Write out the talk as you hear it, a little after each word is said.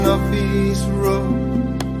of his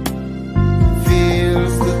robe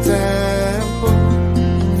fills the temple.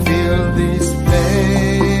 Fill this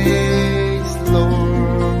place,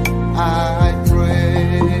 Lord, I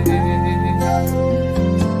pray.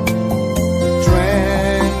 The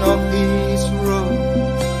trend of his robe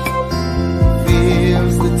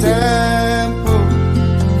fills the temple.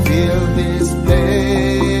 Fill this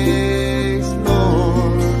place,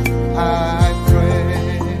 Lord, I pray.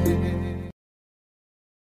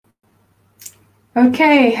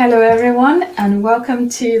 Okay, hello everyone, and welcome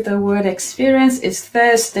to the Word Experience. It's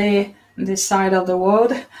Thursday on this side of the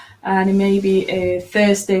world, and it may be a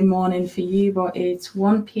Thursday morning for you, but it's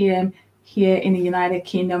 1 p.m. here in the United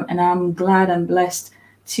Kingdom, and I'm glad and blessed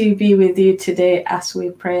to be with you today as we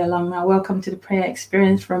pray along. Now, welcome to the Prayer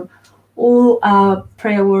Experience from all our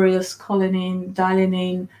prayer warriors calling in, dialing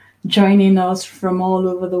in, joining us from all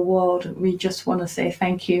over the world. We just want to say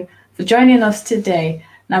thank you for joining us today.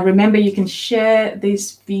 Now, remember, you can share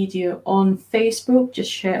this video on Facebook, just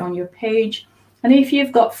share it on your page. And if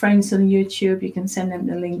you've got friends on YouTube, you can send them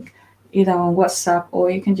the link either on WhatsApp, or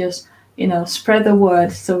you can just, spread the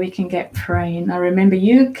word so we can get praying. Now, remember,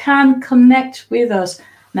 you can connect with us.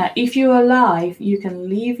 Now, if you are live, you can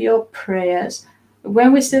leave your prayers.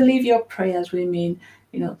 When we say leave your prayers, we mean,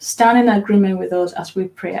 stand in agreement with us as we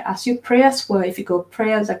pray. As you pray as well, if you got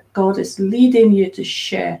prayers that God is leading you to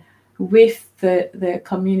share with the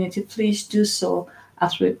community, please do so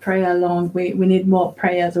as we pray along. We need more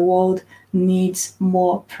prayer. The world needs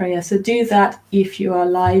more prayer. So do that if you are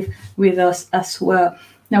live with us as well.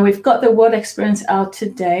 Now, we've got the Word Experience out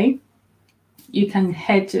today. You can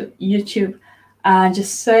head to YouTube and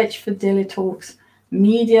just search for Daily Talks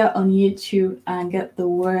Media on YouTube and get the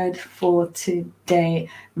word for today.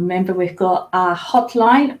 Remember, we've got our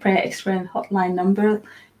hotline, Prayer Experience hotline number.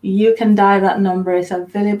 You can dial that number. It's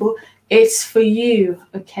available. It's for you,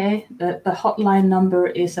 okay? The hotline number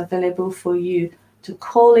is available for you to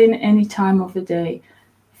call in any time of the day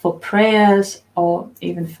for prayers or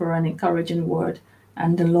even for an encouraging word.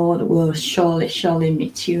 And the Lord will surely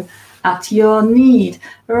meet you at your need.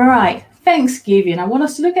 Right, Thanksgiving. I want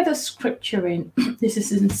us to look at the scripture in, this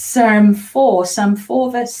is in Psalm 4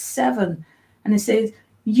 verse 7. And it says,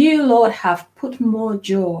 "You, Lord, have put more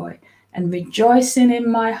joy and rejoicing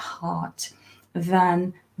in my heart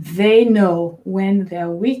than they know when their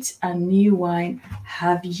wheat and new wine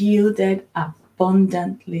have yielded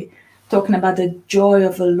abundantly." Talking about the joy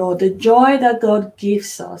of the Lord. The joy that God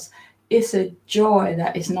gives us is a joy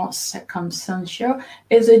that is not circumstantial.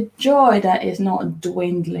 It's a joy that is not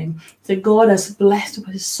dwindling. So God has blessed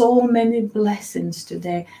with so many blessings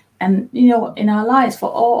today. And, in our lives for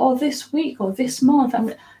all this week or this month.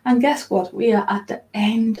 And guess what? We are at the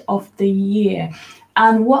end of the year.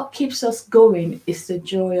 And what keeps us going is the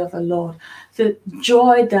joy of the Lord. The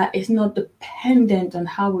joy that is not dependent on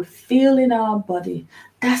how we feel in our body.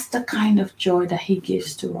 That's the kind of joy that he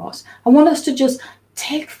gives to us. I want us to just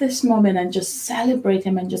take this moment and just celebrate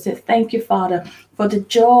him and just say, thank you, Father, for the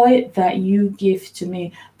joy that you give to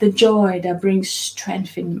me, the joy that brings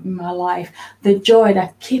strength in my life, the joy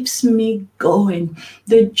that keeps me going,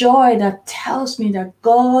 the joy that tells me that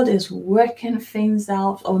God is working things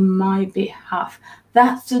out on my behalf.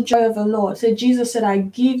 That's the joy of the Lord. So Jesus said,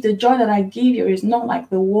 the joy that I give you is not like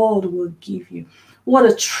the world will give you. What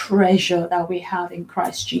a treasure that we have in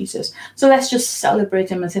Christ Jesus. So let's just celebrate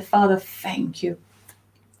him and say, Father, thank you.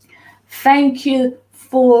 Thank you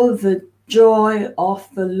for the joy of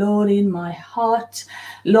the Lord in my heart.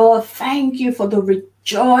 Lord, thank you for the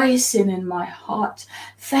rejoicing in my heart.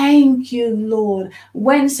 Thank you, Lord.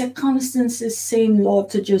 When circumstances seem, Lord,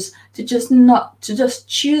 to just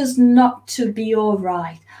choose not to be all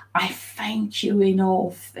right, I thank you in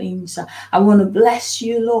all things. I want to bless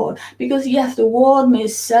you, Lord, because yes, the world may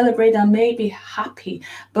celebrate and may be happy,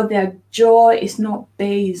 but their joy is not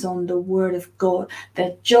based on the word of God.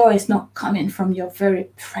 Their joy is not coming from your very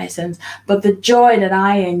presence, but the joy that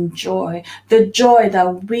I enjoy, the joy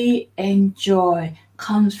that we enjoy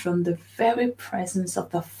comes from the very presence of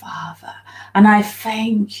the Father. And I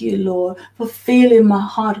thank you, Lord, for filling my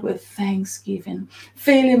heart with thanksgiving,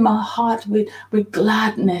 filling my heart with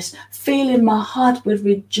gladness, filling my heart with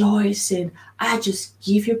rejoicing. I just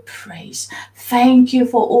give you praise. Thank you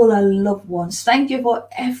for all our loved ones. Thank you for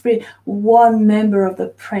every one member of the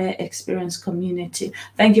Prayer Experience community.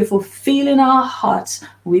 Thank you for filling our hearts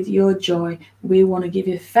with your joy. We want to give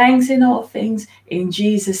you thanks in all things. In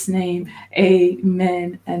Jesus' name,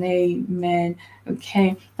 amen and amen.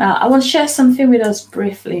 Okay, now I want to share something with us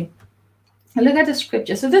briefly. Look at the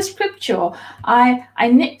scripture. So this scripture, I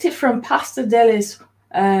nicked it from Pastor Dele's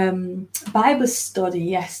Bible study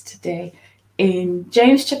yesterday. in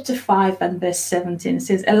James chapter 5 and verse 17. It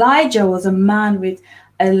says, Elijah was a man with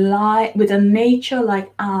a nature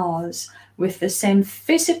like ours, with the same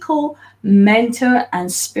physical, mental,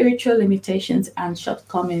 and spiritual limitations and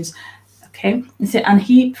shortcomings. Okay, and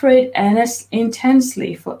he prayed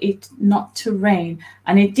intensely for it not to rain,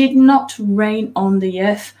 and it did not rain on the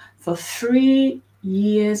earth for 3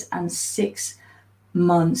 years and 6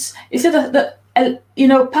 months. You see,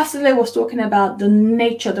 Pastor Lay was talking about the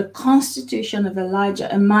nature, the constitution of Elijah,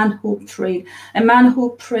 a man who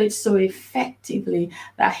prayed so effectively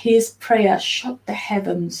that his prayer shut the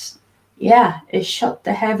heavens. Yeah, it shut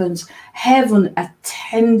the heavens. Heaven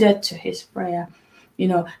attended to his prayer.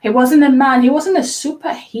 He wasn't a man, he wasn't a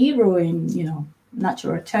superhero in,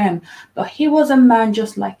 natural term, but he was a man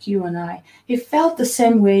just like you and I. He felt the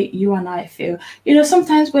same way you and I feel.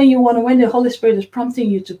 Sometimes when the Holy Spirit is prompting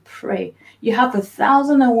you to pray, you have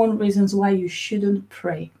 1,001 reasons why you shouldn't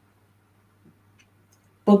pray.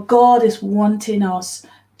 But God is wanting us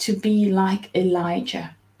to be like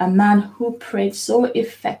Elijah, a man who prayed so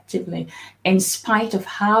effectively in spite of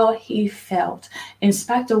how he felt, in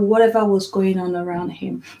spite of whatever was going on around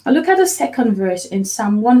him. Now look at the second verse in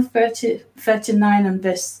Psalm 139 and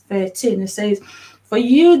verse 13. It says, For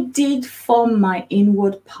you did form my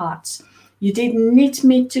inward parts. You did knit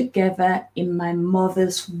me together in my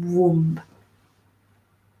mother's womb.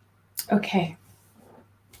 Okay.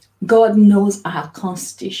 God knows our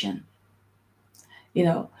constitution.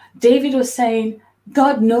 David was saying,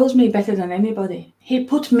 God knows me better than anybody. He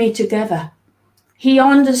put me together. He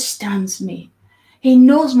understands me. He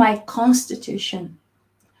knows my constitution.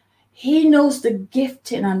 He knows the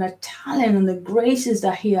gifting and the talent and the graces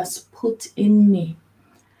that he has put in me.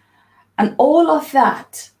 And all of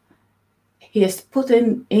that he has put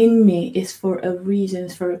in me is for a reason,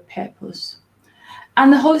 is for a purpose.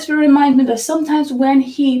 And the Holy Spirit reminds me that sometimes when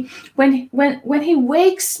he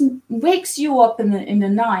wakes you up in the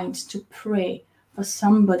night to pray for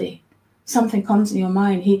somebody, something comes in your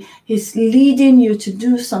mind. He's leading you to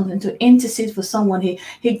do something, to intercede for someone.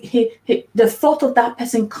 The thought of that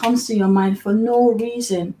person comes to your mind for no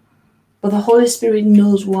reason, but the Holy Spirit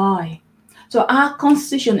knows why. So our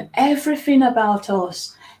constitution, everything about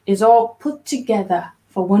us, is all put together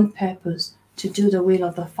for one purpose: to do the will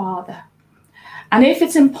of the Father. And if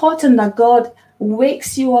it's important that God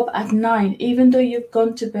wakes you up at night, even though you've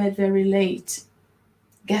gone to bed very late,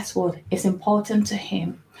 guess what? It's important to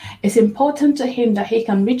him. It's important to him that he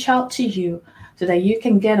can reach out to you so that you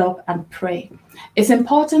can get up and pray. It's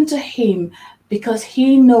important to him because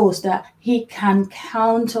he knows that he can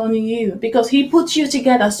count on you, because he puts you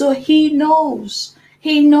together. So he knows.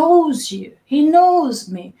 He knows you. He knows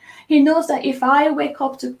me. He knows that if I wake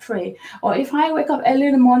up to pray, or if I wake up early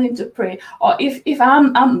in the morning to pray, or if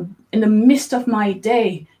I'm in the midst of my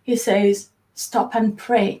day, he says, stop and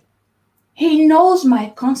pray. He knows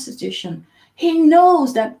my constitution. He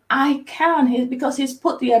knows that I can, because he's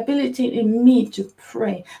put the ability in me to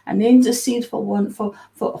pray and intercede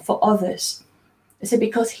for others. I say,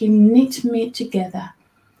 because he knit me together.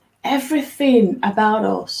 Everything about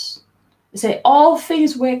us. I say, all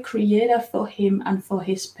things were created for him and for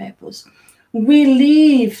his purpose. We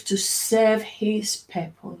live to serve his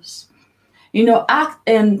purpose.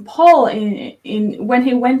 Paul, when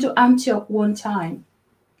he went to Antioch one time,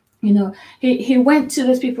 he went to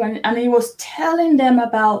those people and he was telling them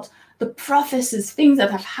about the prophecies, things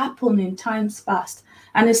that have happened in times past.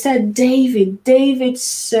 And he said, David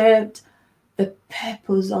served the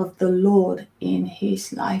purpose of the Lord in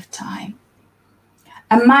his lifetime.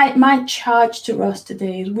 And my charge to us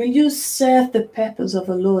today is, will you serve the purpose of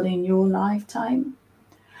the Lord in your lifetime?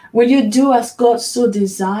 Will you do as God so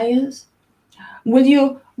desires? Will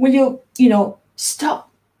you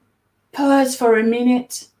stop, pause for a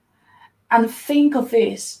minute, and think of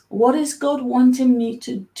this? What is God wanting me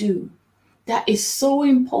to do that is so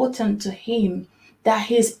important to him, that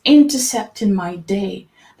he's intercepting my day,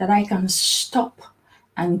 that I can stop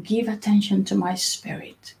and give attention to my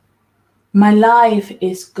spirit? My life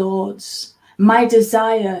is God's. My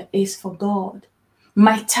desire is for God.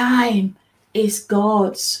 My time is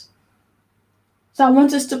God's. So I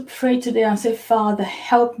want us to pray today and say, Father,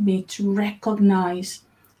 help me to recognize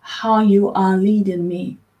how you are leading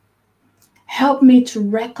me. Help me to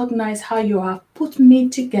recognize how you have put me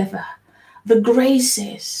together. The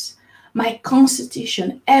graces, my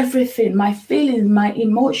constitution, everything, my feelings, my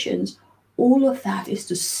emotions, all of that is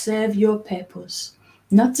to serve your purpose.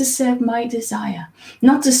 Not to serve my desire,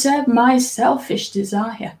 not to serve my selfish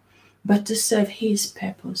desire, but to serve his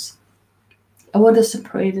purpose. I want us to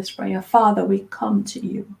pray this prayer. Father, we come to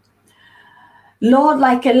you. Lord,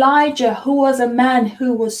 like Elijah, who was a man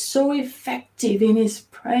who was so effective in his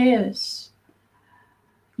prayers.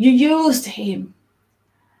 You used him.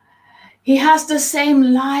 He has the same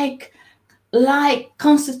like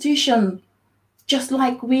constitution, just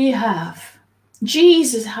like we have.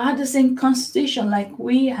 Jesus had the same constitution like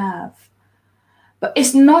we have. But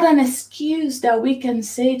it's not an excuse that we can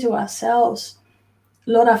say to ourselves,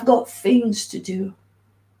 Lord, I've got things to do.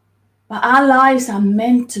 But our lives are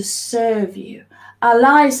meant to serve you. Our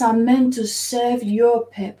lives are meant to serve your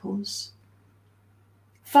purpose.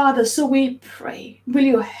 Father, so we pray, will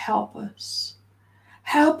you help us?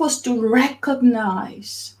 Help us to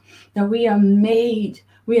recognize that we are made,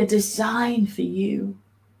 we are designed for you.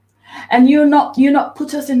 And you're not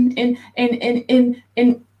put us in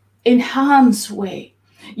harm's way.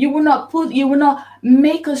 You will not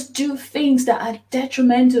make us do things that are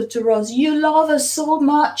detrimental to us. You love us so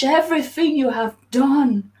much. Everything you have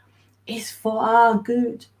done is for our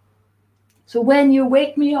good. So when you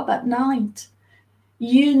wake me up at night,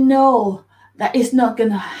 you know that it's not going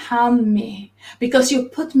to harm me because you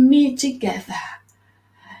put me together.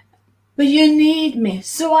 But you need me,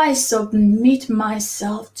 so I submit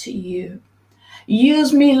myself to you.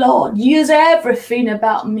 Use me, Lord. Use everything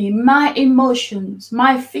about me, my emotions,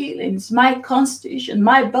 my feelings, my constitution,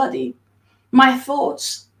 my body, my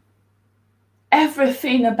thoughts.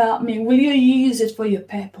 Everything about me, will you use it for your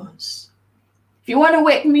purpose? If you want to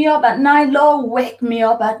wake me up at night, Lord, wake me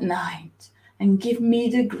up at night and give me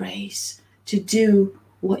the grace to do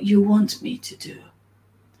what you want me to do.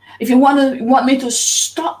 If you want me to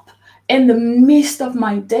stop in the midst of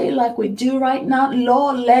my day like we do right now,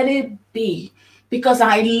 Lord, let it be, because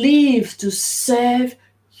I live to serve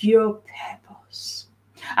your purpose.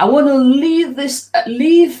 I want to leave this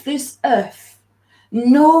earth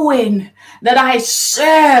knowing that I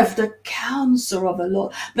serve the counsel of the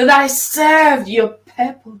Lord, that I serve your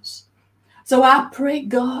purpose. So I pray,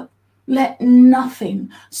 God, let nothing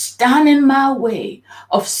stand in my way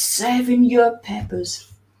of serving your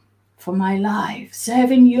purpose for my life,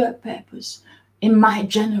 serving your purpose in my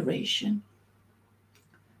generation.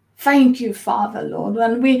 Thank you, Father, Lord.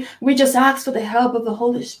 And we just ask for the help of the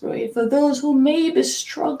Holy Spirit for those who may be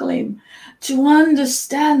struggling to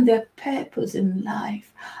understand their purpose in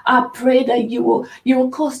life. I pray that you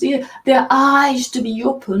will cause their eyes to be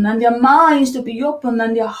open and their minds to be open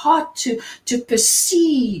and their heart to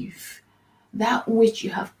perceive that which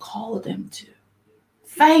you have called them to.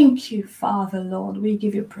 Thank you, Father, Lord. We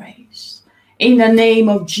give you praise. In the name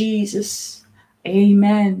of Jesus.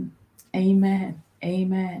 Amen. Amen.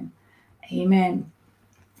 Amen. Amen.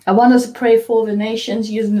 I want us to pray for the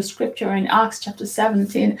nations using the scripture in Acts chapter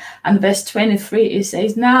 17 and verse 23. It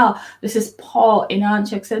says, now, this is Paul in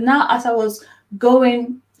Antioch, said, now as I was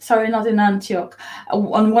going, not in Antioch,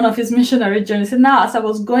 on one of his missionary journeys, said, now as I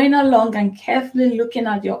was going along and carefully looking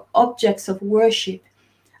at your objects of worship,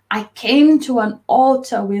 I came to an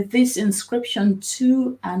altar with this inscription,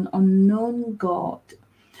 to an unknown God.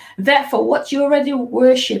 Therefore, what you already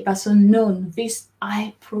worship as unknown, this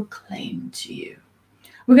I proclaim to you.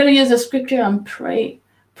 We're going to use the scripture and pray.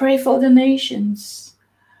 Pray for the nations.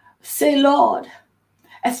 Say, Lord,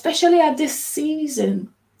 especially at this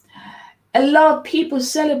season, a lot of people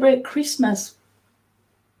celebrate Christmas.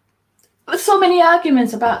 There's so many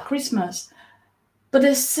arguments about Christmas. But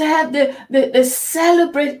they celebrate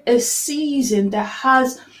a season that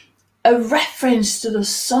has a reference to the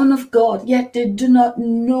Son of God, yet they do not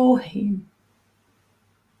know him.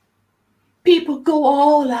 People go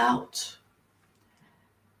all out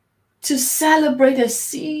to celebrate a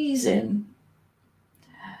season,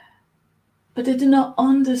 but they do not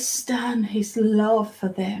understand his love for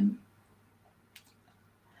them.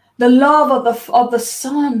 The love of the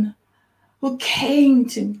Son who came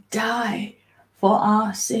to die for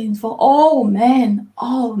our sins, for all men,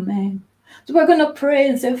 all men. So we're going to pray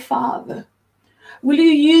and say, Father, will you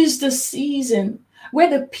use the season where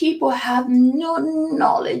the people have no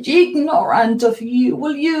knowledge, ignorant of you?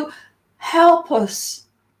 Will you help us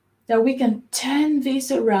that we can turn this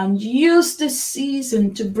around? Use the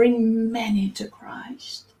season to bring many to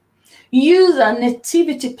Christ. Use our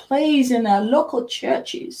nativity plays in our local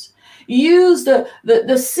churches. Use the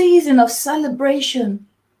season of celebration,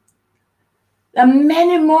 and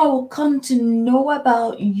many more will come to know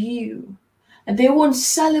about you. And they won't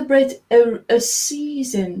celebrate a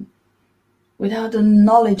season without the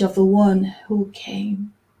knowledge of the one who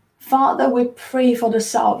came. Father, we pray for the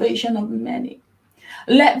salvation of many.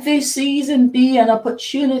 Let this season be an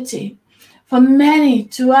opportunity for many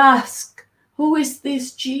to ask, who is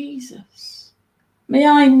this Jesus? May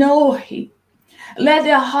I know him. Let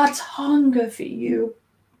their hearts hunger for you.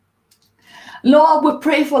 Lord, we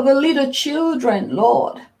pray for the little children,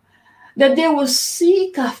 Lord, that they will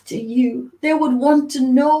seek after you. They would want to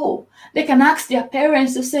know. They can ask their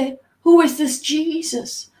parents to say, who is this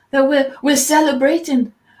Jesus that we're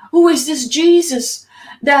celebrating? Who is this Jesus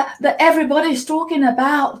that everybody is talking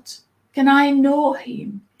about? Can I know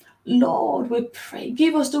him? Lord, we pray,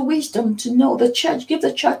 give us the wisdom to know. Give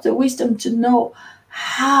the church the wisdom to know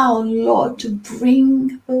how, Lord, to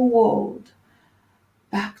bring the world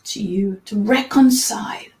back to you, to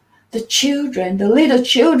reconcile the children, the little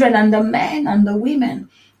children and the men and the women,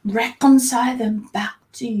 reconcile them back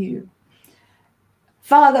to you.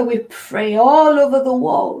 Father, we pray all over the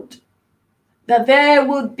world that there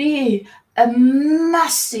would be a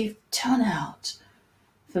massive turnout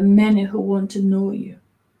for many who want to know you.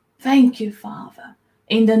 Thank you, Father.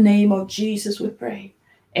 In the name of Jesus we pray.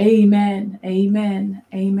 Amen, amen,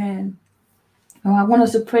 amen. Now I want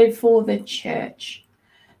us to pray for the church.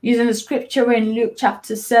 Using the scripture in Luke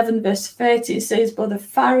chapter 7 verse 30, it says, but the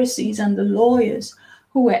Pharisees and the lawyers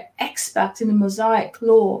who were experts in the Mosaic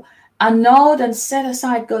law annulled and set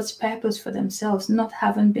aside God's purpose for themselves, not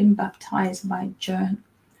having been baptized by John.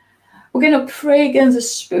 We're going to pray against the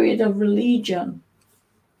spirit of religion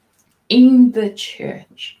in the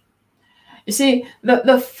church. You see,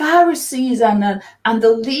 the Pharisees and the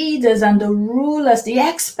leaders and the rulers, the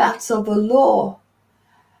experts of the law,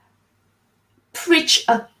 preach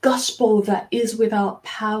a gospel that is without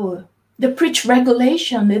power. They preach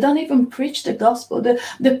regulation. They don't even preach the gospel.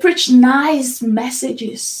 They preach nice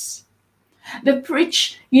messages. They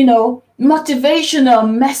preach,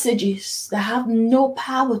 motivational messages that have no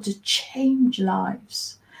power to change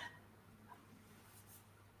lives.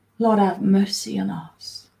 Lord, have mercy on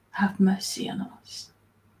us. Have mercy on us.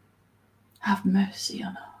 Have mercy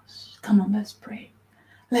on us. Come on, let's pray.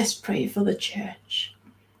 Let's pray for the church.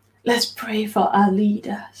 Let's pray for our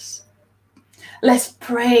leaders. Let's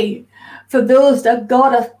pray for those that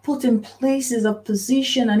God has put in places of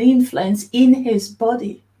position and influence in his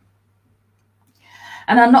body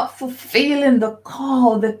and are not fulfilling the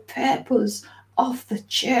call, the purpose of the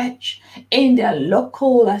church in their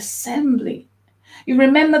local assembly. You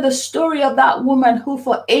remember the story of that woman who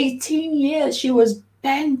for 18 years she was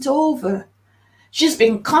bent over. She's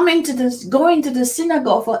been going to the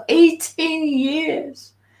synagogue for 18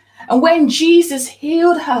 years. And when Jesus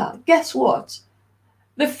healed her, guess what?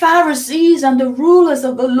 The Pharisees and the rulers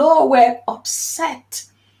of the law were upset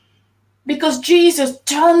because Jesus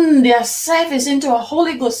turned their service into a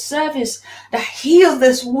Holy Ghost service that healed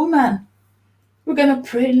this woman. We're going to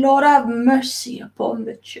pray, Lord, have mercy upon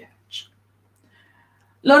the church.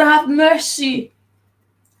 Lord, have mercy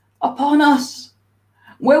upon us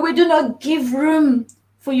where we do not give room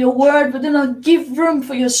for your word. We do not give room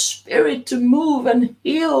for your spirit to move and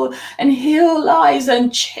heal lives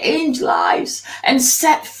and change lives and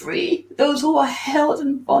set free those who are held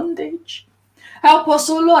in bondage. Help us,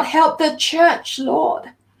 oh Lord, help the church,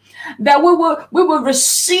 Lord, that we will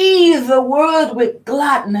receive the word with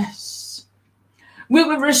gladness. We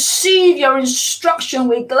will receive your instruction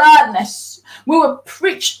with gladness. We will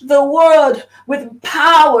preach the word with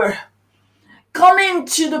power. Coming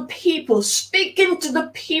to the people, speaking to the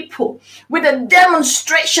people with a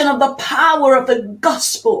demonstration of the power of the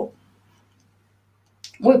gospel.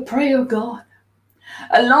 We pray, oh God.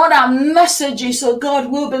 And Lord, our messages, oh God,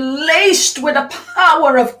 will be laced with the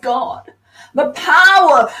power of God. The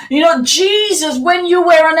power, Jesus, when you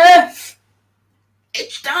were on earth,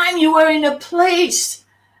 each time you were in a place,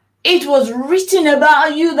 it was written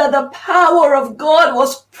about you that the power of God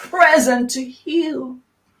was present to heal.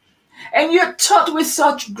 And you're taught with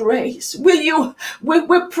such grace. We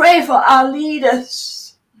pray for our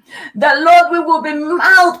leaders that, Lord, we will be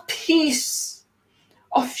mouthpiece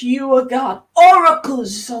of you, O God,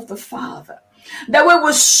 oracles of the Father, that we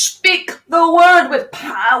will speak the word with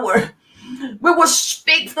power. We will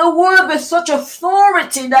speak the word with such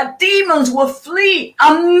authority that demons will flee.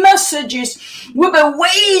 Our messages will be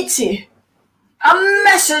weighty. Our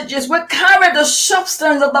messages will carry the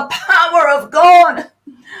substance of the power of God.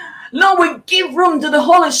 Lord, we give room to the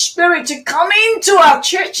Holy Spirit to come into our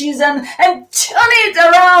churches and turn it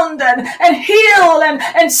around and heal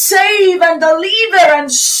and save and deliver and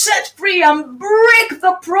set free and break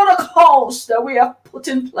the protocols that we have put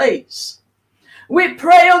in place. We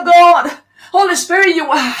pray, oh God, Holy Spirit, you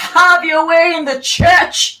will have your way in the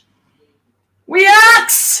church. We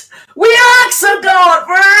ask, oh God,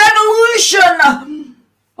 for a revolution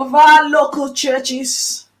of our local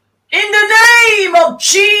churches. In the name of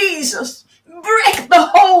Jesus, break the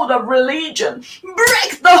hold of religion.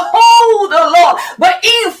 Break the hold, oh Lord, the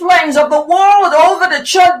influence of the world over the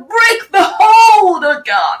church. Break the hold, oh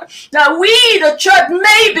God. God, that we, the church,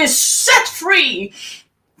 may be set free,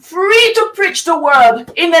 free to preach the word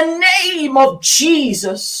in the name of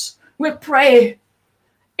Jesus. We pray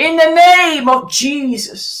in the name of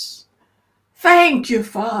Jesus. Thank you,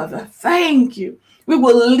 Father. Thank you. We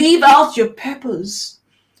will live out your purpose.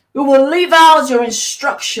 We will live out your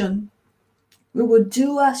instruction. We will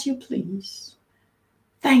do as you please.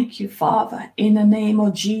 Thank you, Father, in the name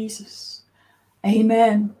of Jesus.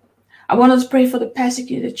 Amen. I want us to pray for the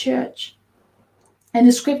persecuted church. And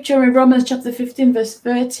the scripture in Romans chapter 15, verse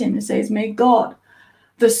 13, it says, may God,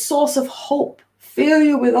 the source of hope, fill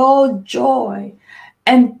you with all joy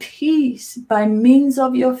and peace by means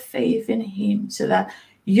of your faith in him, so that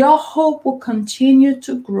your hope will continue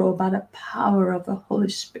to grow by the power of the Holy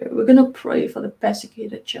Spirit. We're going to pray for the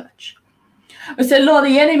persecuted church. We say, Lord,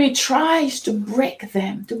 the enemy tries to break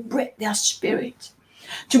them, to break their spirit,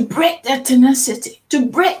 to break their tenacity, to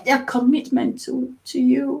break their commitment to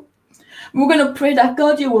you. We're going to pray that,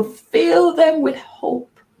 God, you will fill them with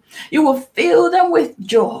hope. You will fill them with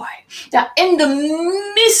joy, that in the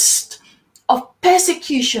midst of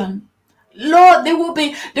persecution, Lord, they will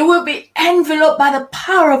be enveloped by the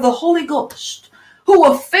power of the Holy Ghost, who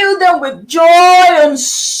will fill them with joy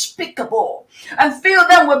unspeakable and fill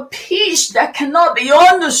them with peace that cannot be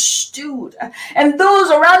understood. And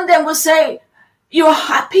those around them will say, you're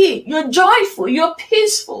happy, you're joyful, you're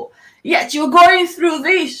peaceful, yet you're going through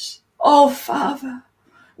this. Oh, Father,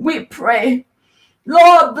 we pray,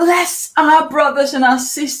 Lord, bless our brothers and our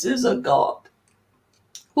sisters, oh God,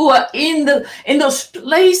 who are in those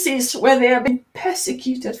places where they have been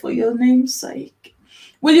persecuted for your name's sake.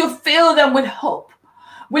 Will you fill them with hope?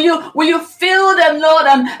 Will you fill them, Lord,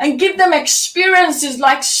 and give them experiences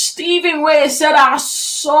like Stephen, where he said, I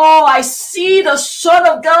see the Son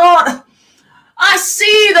of God. I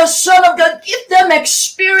see the Son of God. Give them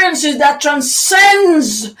experiences that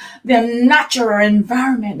transcends their natural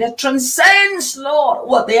environment, that transcends, Lord,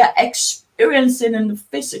 what they are experiencing in the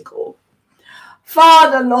physical.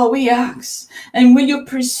 Father, Lord, we ask, and will you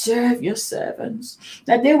preserve your servants,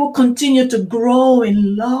 that they will continue to grow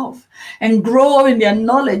in love and grow in their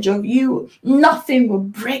knowledge of you. Nothing will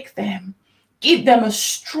break them. Give them a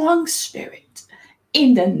strong spirit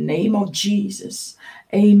in the name of Jesus.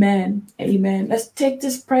 Amen. Amen. Let's take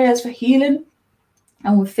these prayers for healing,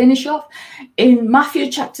 and we'll finish off. In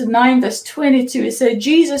Matthew chapter 9, verse 22, it said,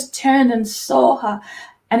 Jesus turned and saw her,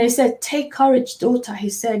 and he said, take courage, daughter. He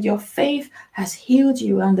said, your faith has healed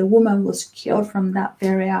you. And the woman was cured from that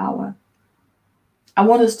very hour. I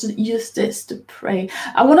want us to use this to pray.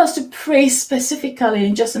 I want us to pray specifically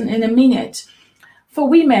in a minute for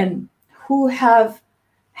women who have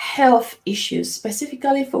health issues,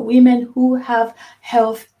 specifically for women who have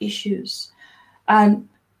health issues. And,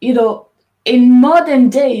 in modern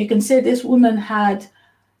day, you can say this woman had,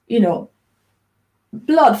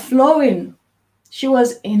 blood flowing. She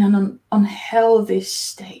was in an unhealthy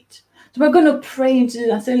state. So we're going to pray into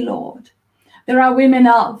that and say, Lord, there are women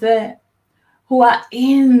out there who are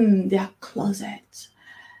in their closet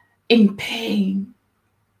in pain.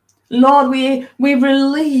 Lord, we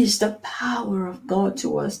release the power of God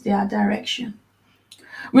towards their direction.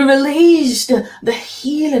 We release the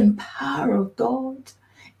healing power of God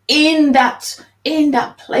in that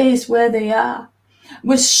place where they are.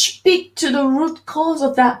 We speak to the root cause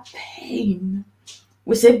of that pain.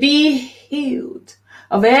 We say, be healed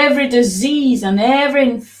of every disease and every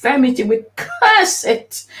infirmity. We curse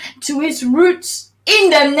it to its roots in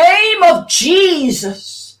the name of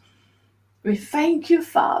Jesus. We thank you,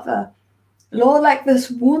 Father. Lord, like this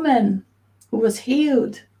woman who was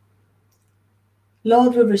healed,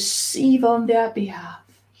 Lord, we receive on their behalf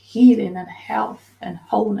healing and health and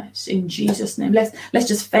wholeness in Jesus' name. Let's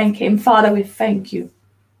just thank him. Father, we thank you.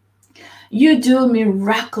 You do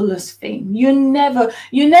miraculous thing. You never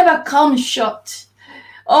come short.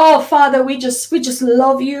 Oh, Father, we just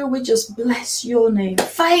love you. We just bless your name.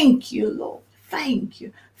 Thank you, Lord. Thank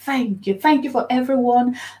you. Thank you. Thank you for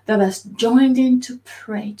everyone that has joined in to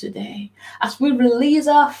pray today. As we release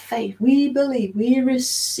our faith, we believe, we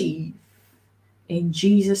receive. In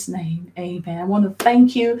Jesus' name, amen. I want to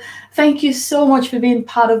thank you. Thank you so much for being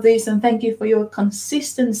part of this, and thank you for your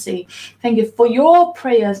consistency. Thank you for your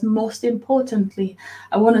prayers. Most importantly,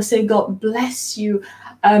 I want to say God bless you.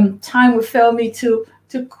 Time will fail me to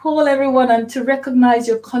call everyone and to recognize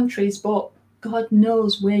your countries, but God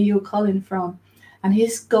knows where you're calling from, and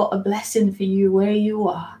he's got a blessing for you where you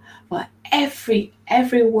are. For every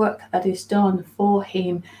work that is done for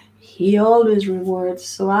him, he always rewards.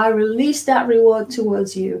 So I release that reward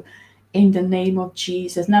towards you in the name of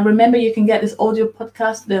Jesus. Now remember, you can get this audio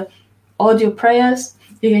podcast, the audio prayers,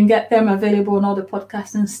 You can get them available on all the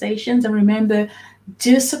podcasting stations. And remember,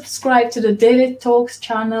 do subscribe to the Daily Talks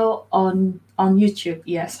channel on YouTube.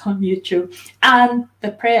 Yes, on YouTube. And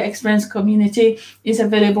the Prayer Experience community is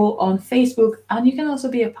available on Facebook. And you can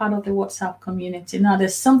also be a part of the WhatsApp community. Now,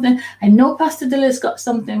 there's something, I know Pastor Diller's got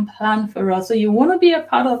something planned for us. So you want to be a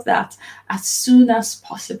part of that as soon as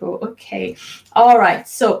possible. Okay. All right.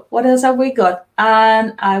 So what else have we got?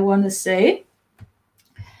 And I want to say,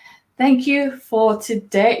 thank you for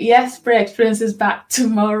today. Yes, Prayer Experience is back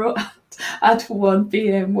tomorrow at 1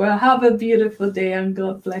 p.m. Well, have a beautiful day and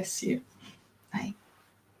God bless you. Bye.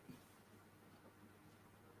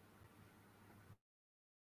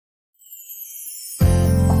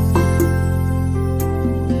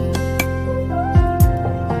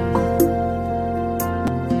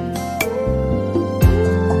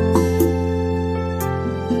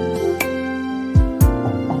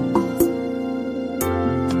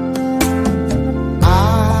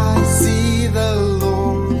 I see the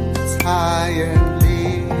Lord high and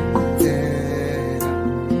lifted up.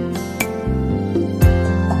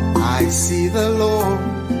 I see the Lord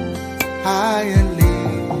high and lifted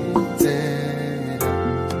up,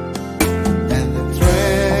 and the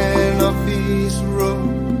train of His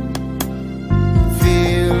robe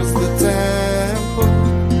fills the temple,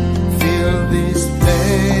 fill this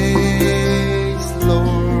place.